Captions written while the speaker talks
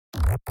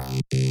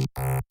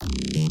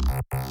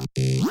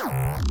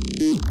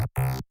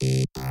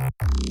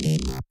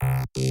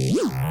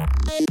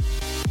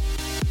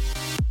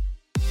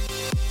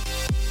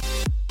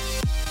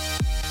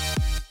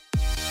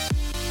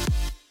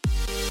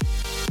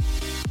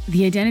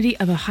The identity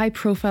of a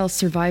high-profile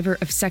survivor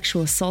of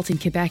sexual assault in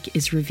Quebec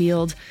is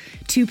revealed.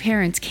 Two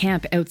parents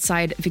camp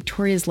outside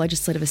Victoria's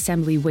Legislative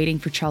Assembly waiting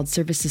for child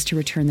services to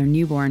return their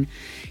newborn.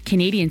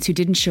 Canadians who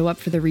didn't show up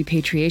for the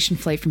repatriation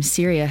flight from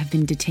Syria have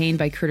been detained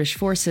by Kurdish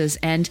forces,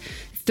 and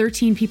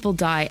 13 people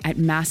die at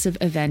massive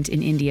event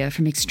in India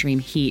from extreme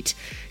heat.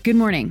 Good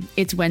morning.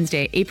 It's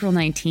Wednesday, April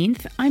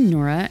 19th. I'm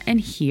Nora,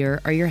 and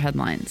here are your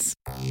headlines.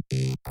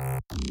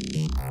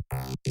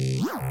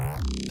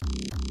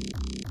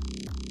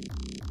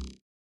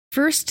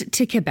 First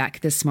to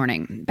Quebec this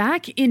morning.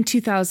 Back in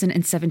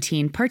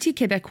 2017, Parti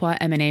Québécois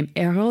MNA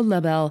Hérault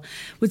Lebel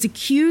was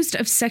accused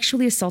of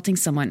sexually assaulting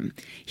someone.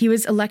 He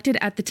was elected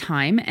at the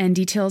time, and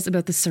details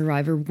about the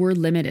survivor were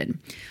limited,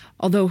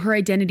 although her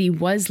identity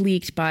was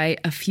leaked by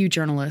a few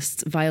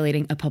journalists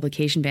violating a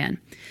publication ban.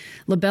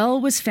 Lebel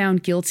was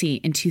found guilty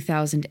in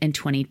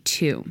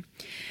 2022.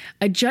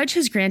 A judge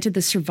has granted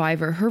the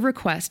survivor her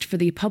request for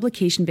the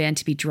publication ban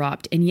to be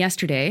dropped, and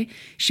yesterday,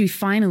 she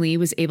finally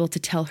was able to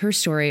tell her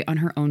story on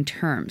her own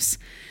terms.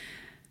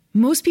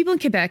 Most people in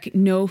Quebec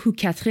know who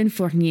Catherine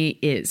Fournier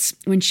is.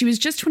 When she was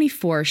just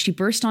 24, she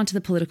burst onto the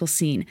political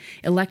scene,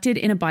 elected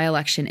in a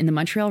by-election in the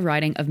Montreal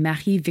riding of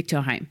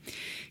Marie-Victorin.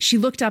 She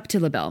looked up to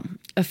Lebel,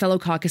 a fellow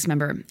caucus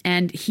member,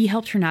 and he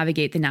helped her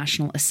navigate the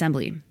National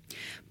Assembly.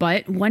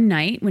 But one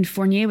night, when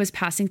Fournier was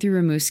passing through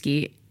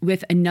Rimouski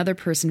with another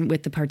person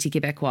with the Parti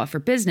Québécois for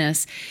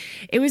business,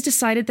 it was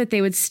decided that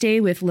they would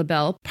stay with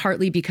Lebel,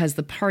 partly because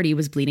the party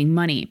was bleeding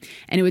money,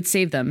 and it would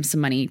save them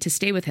some money to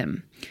stay with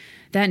him.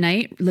 That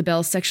night,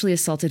 Lebel sexually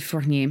assaulted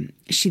Fournier.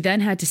 She then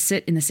had to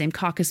sit in the same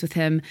caucus with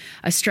him,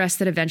 a stress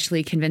that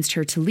eventually convinced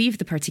her to leave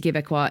the Parti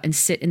Québécois and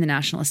sit in the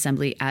National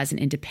Assembly as an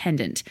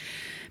independent.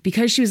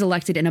 Because she was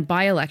elected in a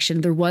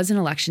by-election, there was an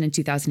election in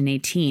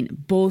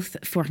 2018. Both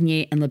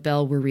Fournier and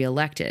Lebel were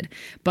re-elected,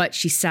 but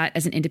she sat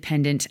as an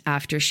independent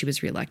after she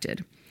was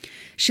re-elected.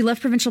 She left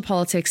provincial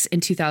politics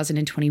in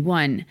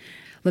 2021.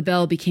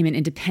 Lebel became an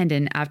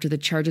independent after the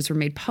charges were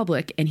made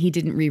public, and he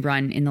didn't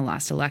rerun in the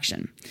last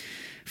election.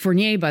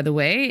 Fournier, by the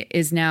way,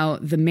 is now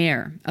the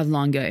mayor of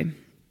Longueuil.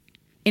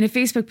 In a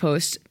Facebook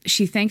post,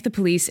 she thanked the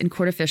police and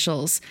court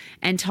officials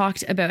and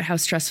talked about how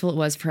stressful it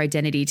was for her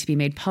identity to be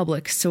made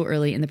public so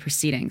early in the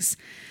proceedings.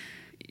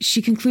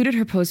 She concluded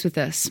her post with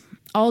this: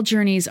 "All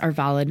journeys are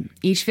valid.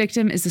 Each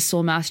victim is the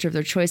sole master of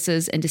their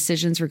choices and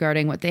decisions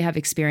regarding what they have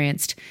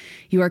experienced.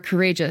 You are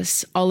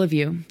courageous, all of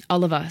you,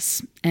 all of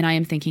us, and I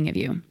am thinking of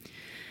you."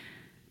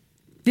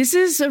 This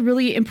is a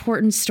really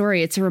important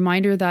story. It's a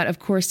reminder that, of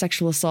course,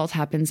 sexual assault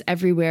happens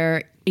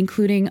everywhere,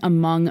 including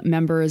among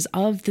members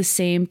of the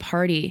same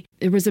party.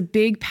 There was a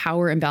big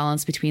power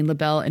imbalance between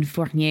Lebel and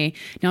Fournier.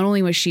 Not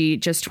only was she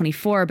just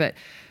 24, but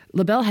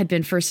Lebel had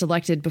been first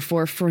elected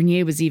before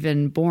Fournier was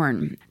even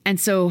born. And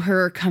so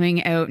her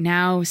coming out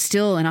now,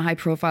 still in a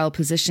high-profile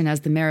position as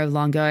the mayor of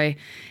Longueuil,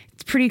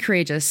 it's pretty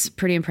courageous,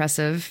 pretty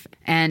impressive.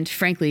 And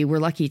frankly, we're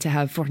lucky to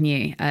have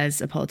Fournier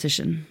as a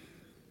politician.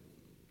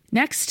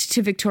 Next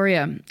to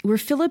Victoria, where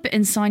Philip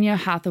and Sonia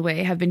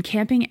Hathaway have been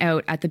camping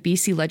out at the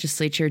BC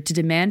legislature to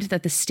demand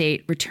that the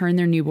state return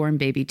their newborn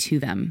baby to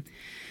them.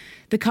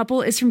 The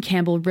couple is from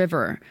Campbell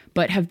River,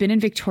 but have been in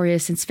Victoria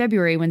since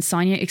February when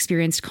Sonia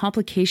experienced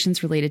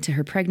complications related to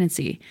her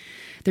pregnancy.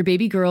 Their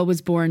baby girl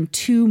was born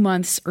 2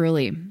 months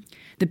early.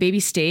 The baby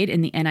stayed in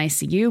the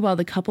NICU while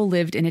the couple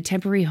lived in a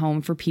temporary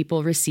home for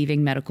people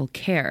receiving medical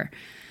care.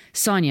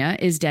 Sonia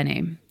is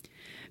Dene.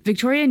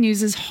 Victoria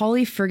News'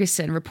 Holly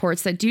Ferguson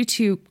reports that due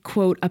to,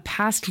 quote, a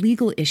past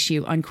legal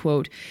issue,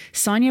 unquote,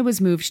 Sonia was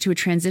moved to a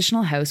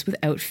transitional house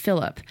without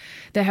Philip.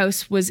 The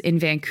house was in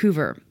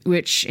Vancouver,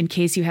 which, in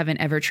case you haven't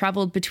ever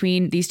traveled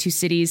between these two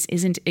cities,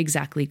 isn't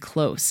exactly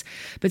close.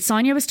 But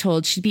Sonia was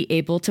told she'd be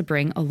able to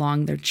bring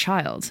along their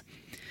child.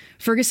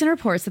 Ferguson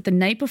reports that the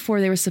night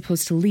before they were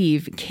supposed to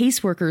leave,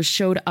 caseworkers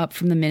showed up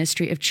from the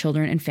Ministry of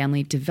Children and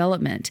Family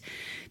Development.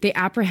 They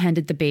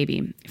apprehended the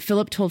baby.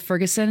 Philip told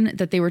Ferguson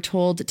that they were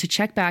told to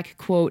check back,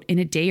 quote, in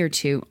a day or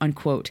two,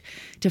 unquote,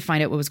 to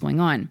find out what was going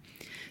on.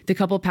 The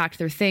couple packed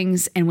their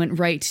things and went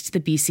right to the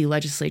BC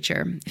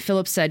legislature.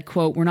 Philip said,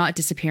 quote, "We're not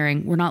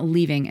disappearing. We're not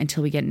leaving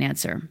until we get an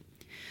answer."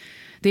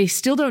 They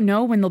still don't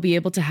know when they'll be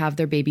able to have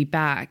their baby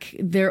back.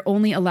 They're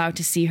only allowed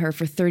to see her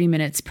for 30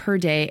 minutes per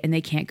day, and they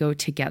can't go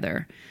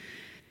together.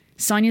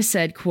 Sonia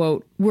said,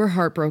 quote, "We're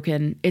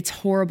heartbroken. It's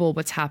horrible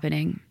what's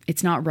happening.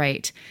 It's not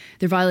right.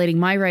 They're violating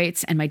my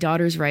rights and my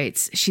daughter's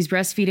rights. She's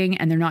breastfeeding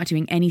and they're not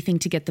doing anything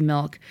to get the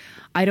milk.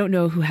 I don't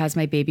know who has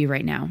my baby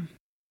right now."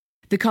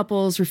 The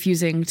couple's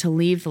refusing to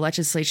leave the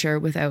legislature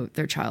without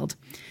their child.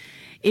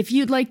 If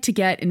you'd like to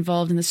get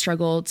involved in the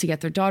struggle to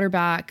get their daughter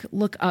back,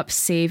 look up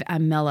Save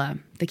Amela.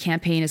 The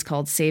campaign is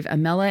called Save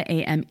Amela,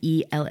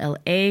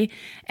 AMELLA,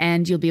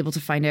 and you'll be able to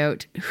find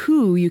out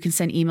who you can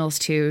send emails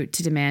to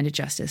demand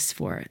justice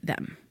for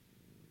them.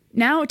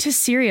 Now to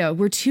Syria,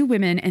 where 2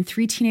 women and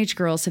 3 teenage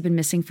girls have been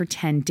missing for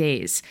 10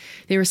 days.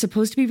 They were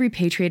supposed to be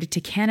repatriated to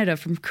Canada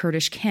from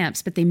Kurdish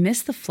camps, but they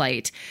missed the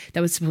flight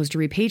that was supposed to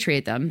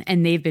repatriate them,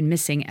 and they've been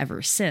missing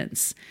ever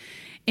since.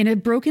 In a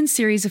broken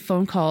series of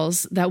phone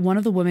calls that one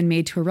of the women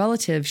made to a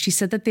relative, she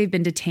said that they've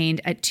been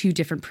detained at 2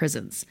 different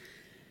prisons.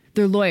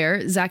 Their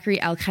lawyer, Zachary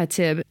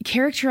Al-Khatib,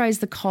 characterized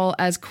the call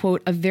as,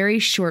 quote, a very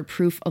short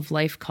proof of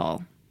life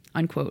call,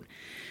 unquote.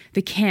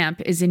 The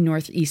camp is in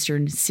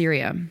northeastern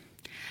Syria.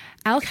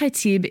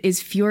 Al-Khatib is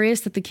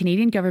furious that the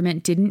Canadian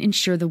government didn't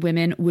ensure the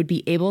women would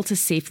be able to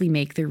safely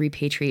make their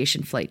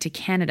repatriation flight to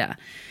Canada.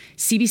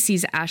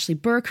 CBC's Ashley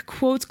Burke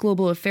quotes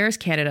Global Affairs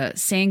Canada,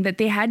 saying that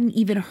they hadn't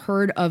even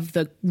heard of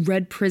the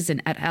Red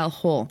Prison at Al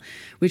Hol,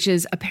 which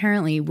is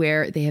apparently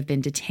where they have been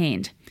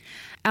detained.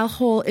 Al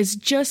Hol is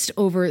just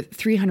over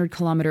 300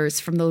 kilometers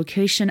from the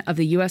location of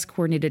the U.S.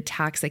 coordinated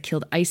attacks that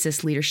killed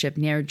ISIS leadership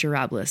near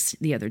Jarablus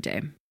the other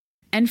day.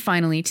 And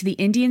finally, to the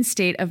Indian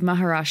state of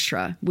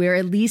Maharashtra, where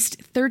at least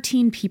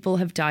 13 people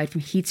have died from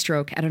heat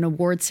stroke at an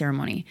award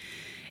ceremony.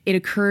 It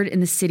occurred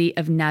in the city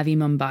of Navi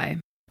Mumbai.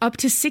 Up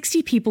to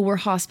 60 people were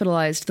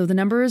hospitalized, though the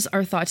numbers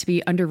are thought to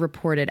be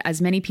underreported,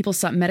 as many people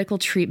sought medical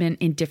treatment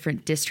in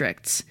different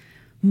districts.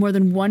 More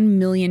than 1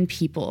 million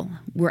people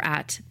were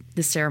at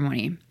the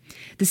ceremony.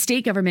 The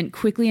state government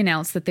quickly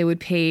announced that they would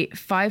pay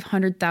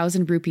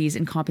 500,000 rupees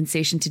in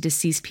compensation to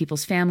deceased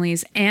people's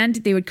families, and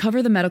they would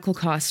cover the medical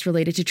costs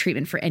related to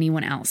treatment for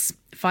anyone else.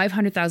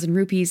 500,000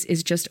 rupees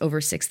is just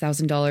over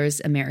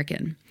 $6,000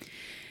 American.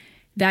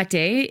 That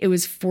day, it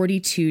was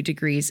 42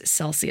 degrees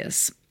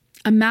Celsius.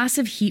 A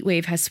massive heat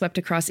wave has swept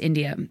across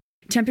India.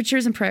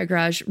 Temperatures in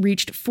Prayagraj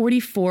reached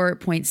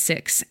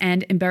 44.6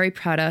 and in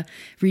Baripada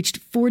reached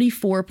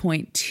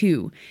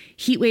 44.2.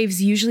 Heat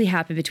waves usually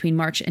happen between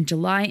March and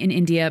July in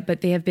India,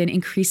 but they have been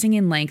increasing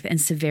in length and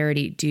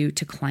severity due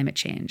to climate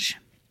change.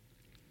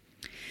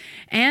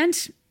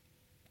 And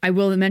I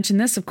will mention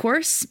this, of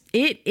course.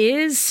 It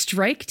is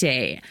strike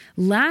day.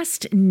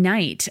 Last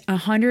night,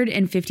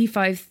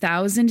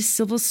 155,000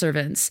 civil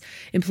servants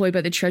employed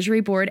by the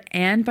Treasury Board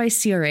and by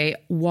CRA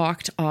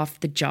walked off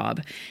the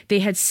job. They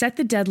had set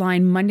the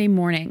deadline Monday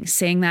morning,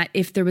 saying that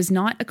if there was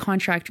not a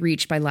contract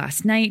reached by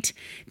last night,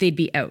 they'd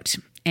be out.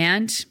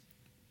 And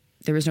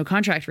there was no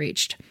contract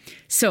reached.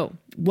 So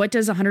what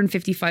does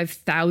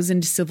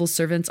 155,000 civil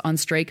servants on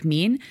strike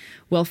mean?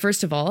 Well,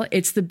 first of all,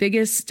 it's the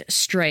biggest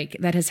strike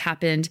that has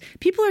happened.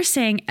 People are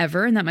saying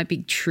ever, and that might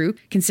be true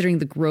considering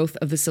the growth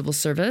of the civil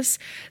service,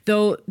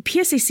 though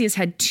PSAC has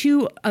had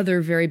 2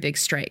 other very big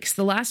strikes.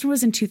 The last one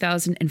was in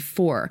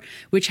 2004,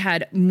 which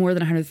had more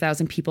than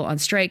 100,000 people on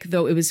strike,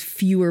 though it was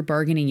fewer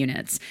bargaining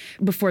units.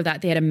 Before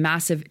that, they had a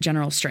massive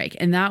general strike,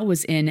 and that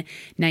was in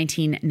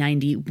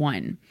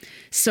 1991.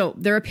 So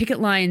there are picket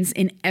lines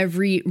in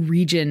every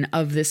region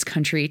of this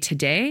country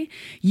today.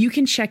 You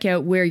can check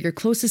out where your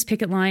closest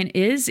picket line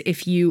is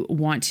if you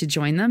want to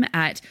join them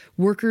at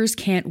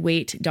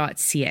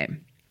workerscan'twait.ca.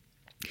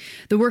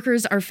 The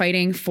workers are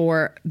fighting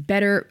for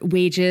better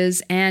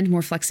wages and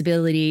more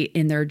flexibility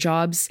in their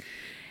jobs.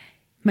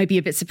 Might be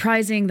a bit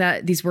surprising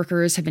that these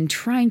workers have been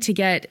trying to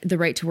get the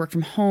right to work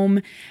from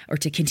home or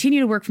to continue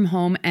to work from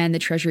home, and the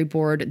Treasury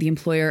Board, the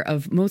employer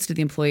of most of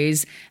the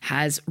employees,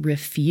 has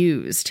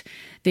refused.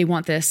 They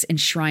want this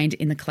enshrined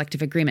in the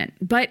collective agreement.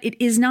 But it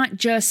is not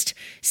just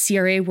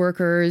CRA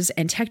workers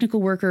and technical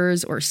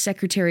workers or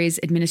secretaries,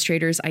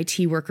 administrators,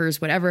 IT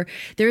workers, whatever.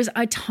 There's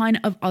a ton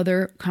of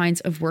other kinds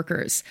of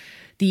workers.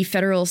 The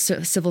federal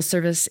civil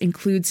service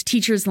includes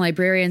teachers and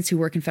librarians who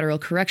work in federal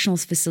correctional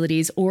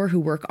facilities or who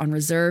work on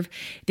reserve.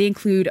 They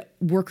include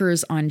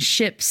workers on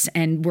ships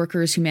and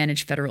workers who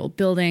manage federal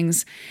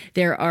buildings.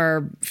 There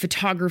are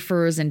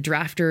photographers and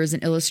drafters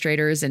and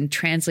illustrators and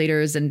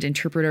translators and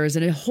interpreters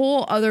and a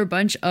whole other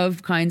bunch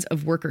of kinds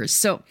of workers.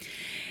 So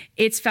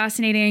it's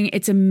fascinating.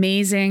 It's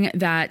amazing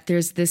that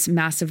there's this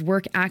massive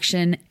work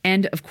action,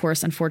 and of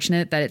course,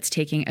 unfortunate that it's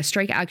taking a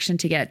strike action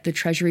to get the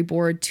Treasury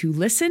Board to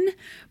listen.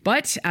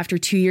 But after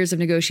 2 years of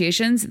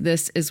negotiations,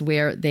 this is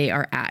where they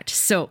are at.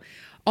 So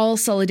all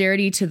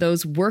solidarity to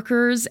those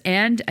workers,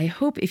 and I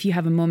hope if you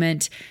have a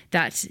moment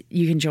that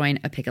you can join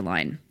a picket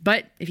line.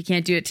 But if you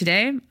can't do it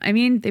today, I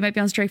mean, they might be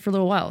on strike for a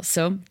little while,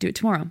 so do it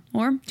tomorrow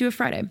or do it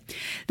Friday.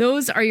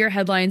 Those are your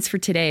headlines for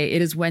today.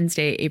 It is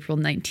Wednesday, April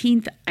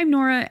 19th. I'm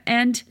Nora,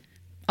 and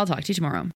I'll talk to you tomorrow.